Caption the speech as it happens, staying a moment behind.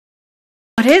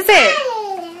What is it?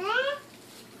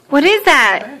 What is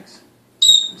that? Bags.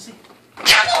 Let me see.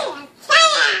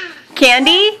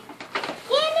 Candy?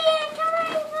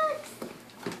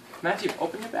 Matthew,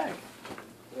 open your bag.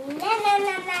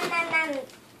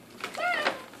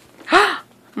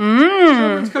 Mmm.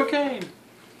 Children's cocaine.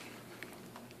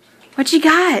 What you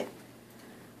got?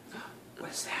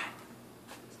 What is that?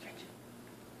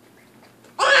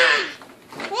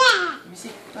 Let me see.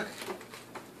 Look.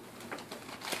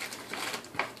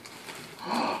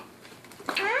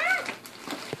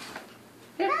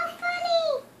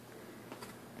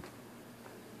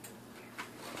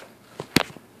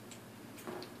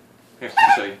 Here,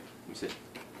 I'll show you. Let me see.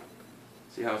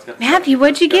 See how it's got. Matthew,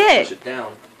 what'd you get? Push it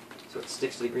down so it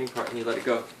sticks to the green part, and you let it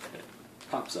go. It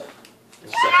pops up in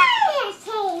a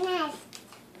second.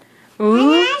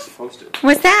 Ooh. It's supposed to.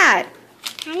 What's that?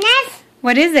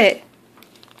 What is it?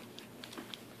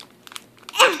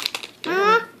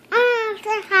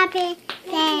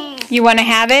 You want to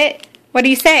have it? What do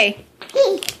you say?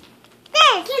 Can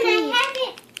I have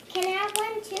it? Can I have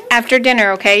one too? After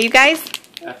dinner, okay, you guys?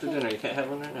 After dinner, you can't have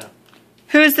one right now.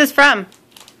 Who is this from?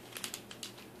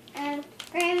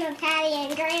 Grandma Patty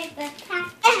and Grandpa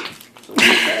Patty. So what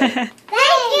is that?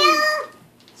 Thank you.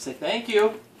 Say thank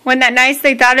you. Wasn't that nice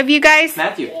they thought of you guys?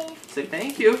 Matthew, say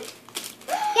thank you.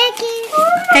 Thank you.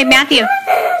 Hey, Matthew.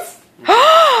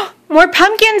 More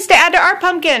pumpkins to add to our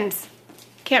pumpkins.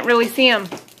 Can't really see them.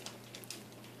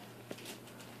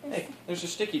 Hey, there's your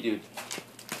sticky dude.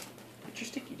 Get your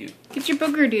sticky dude. Get your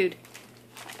booger dude.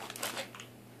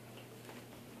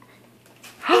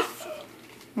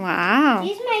 Wow.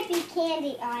 These might be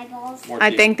candy eyeballs. More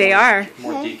I think they are.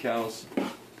 More decals.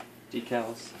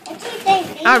 Decals. What do you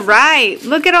think? All right.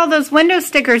 Look at all those window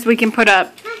stickers we can put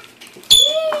up. How